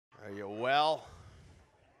Are you well?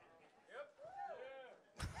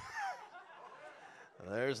 Yep.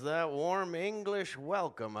 There's that warm English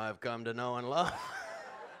welcome I've come to know and love.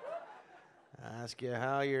 Ask you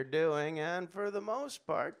how you're doing, and for the most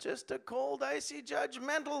part, just a cold, icy,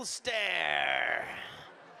 judgmental stare.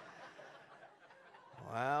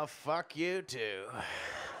 Well, fuck you too.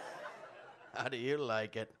 How do you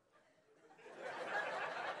like it?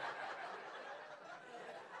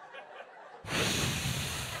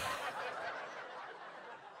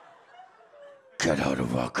 Get out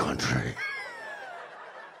of our country.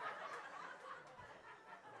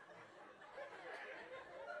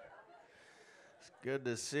 It's good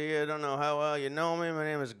to see you. I don't know how well you know me. My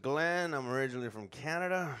name is Glenn. I'm originally from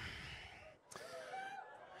Canada.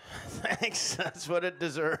 Thanks. That's what it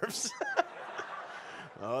deserves.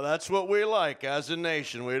 Oh, that's what we like as a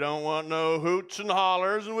nation. We don't want no hoots and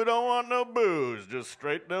hollers, and we don't want no booze. Just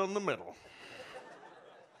straight down the middle.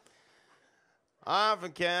 I'm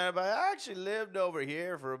from Canada, but I actually lived over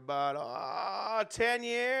here for about 10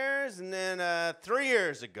 years, and then 3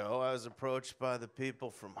 years ago, I was approached by the people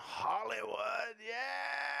from Hollywood,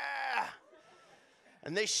 yeah!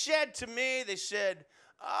 And they said to me,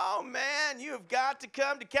 oh man, you've got to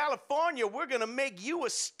come to California. We're gonna make you a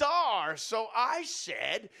star. So I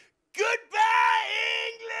said, goodbye,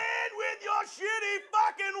 England, with your shitty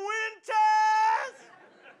fucking winters!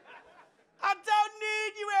 I don't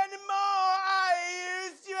need you anymore. I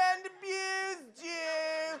used you and abused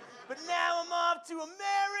you. But now I'm off to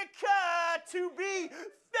America to be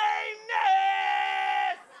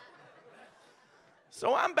famous.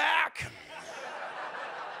 So I'm back.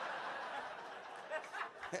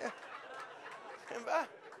 I'm back.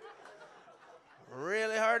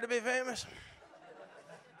 Really hard to be famous.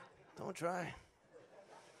 Don't try.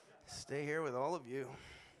 Stay here with all of you,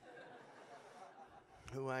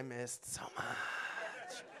 who I missed so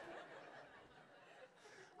much.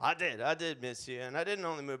 I did miss you, and I didn't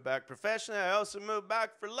only move back professionally, I also moved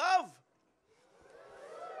back for love.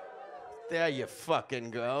 There you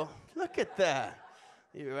fucking go. Look at that.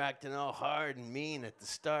 You were acting all hard and mean at the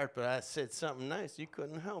start, but I said something nice, you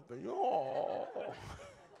couldn't help it. Oh.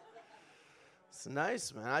 It's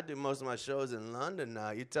nice, man. I do most of my shows in London now.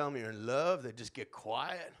 You tell me you're in love, they just get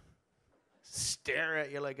quiet. Stare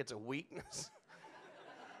at you like it's a weakness.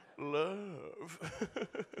 Love.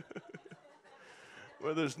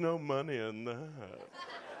 Well, there's no money in that.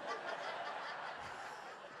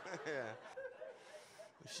 Yeah.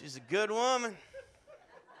 She's a good woman.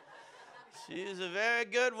 She's a very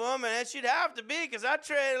good woman, and she'd have to be, because I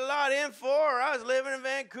traded a lot in for her. I was living in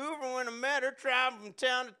Vancouver when I met her, traveling from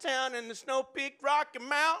town to town in the snow-peaked Rocky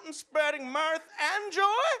Mountains, spreading mirth and joy.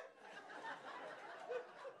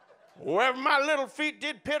 Wherever my little feet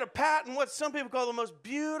did pitter-pat in what some people call the most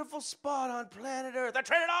beautiful spot on planet Earth, I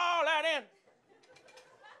traded all that in.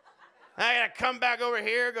 I gotta come back over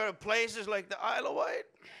here, go to places like the Isle of Wight.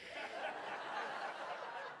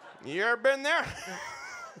 You ever been there?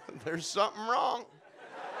 There's something wrong.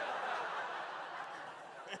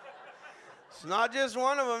 It's not just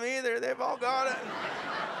one of them either. They've all got it.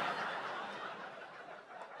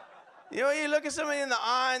 You know, you look at somebody in the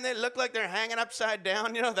eye and they look like they're hanging upside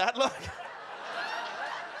down. You know that look?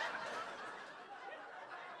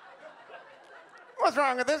 What's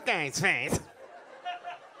wrong with this guy's face?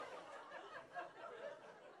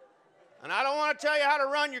 And I don't want to tell you how to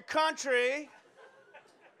run your country,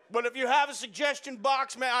 but if you have a suggestion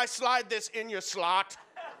box, may I slide this in your slot?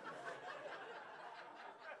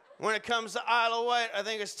 When it comes to Isle of Wight, I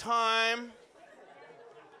think it's time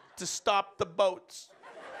to stop the boats.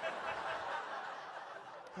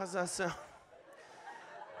 How's that sound?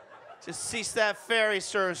 Just cease that ferry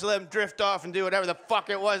service, let them drift off and do whatever the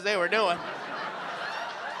fuck it was they were doing.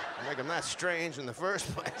 Make them that strange in the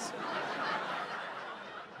first place.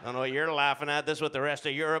 I don't know what you're laughing at. This is what the rest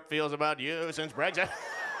of Europe feels about you since Brexit.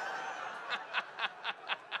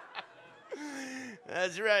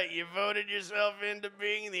 That's right, you voted yourself into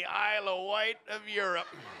being the Isle of Wight of Europe.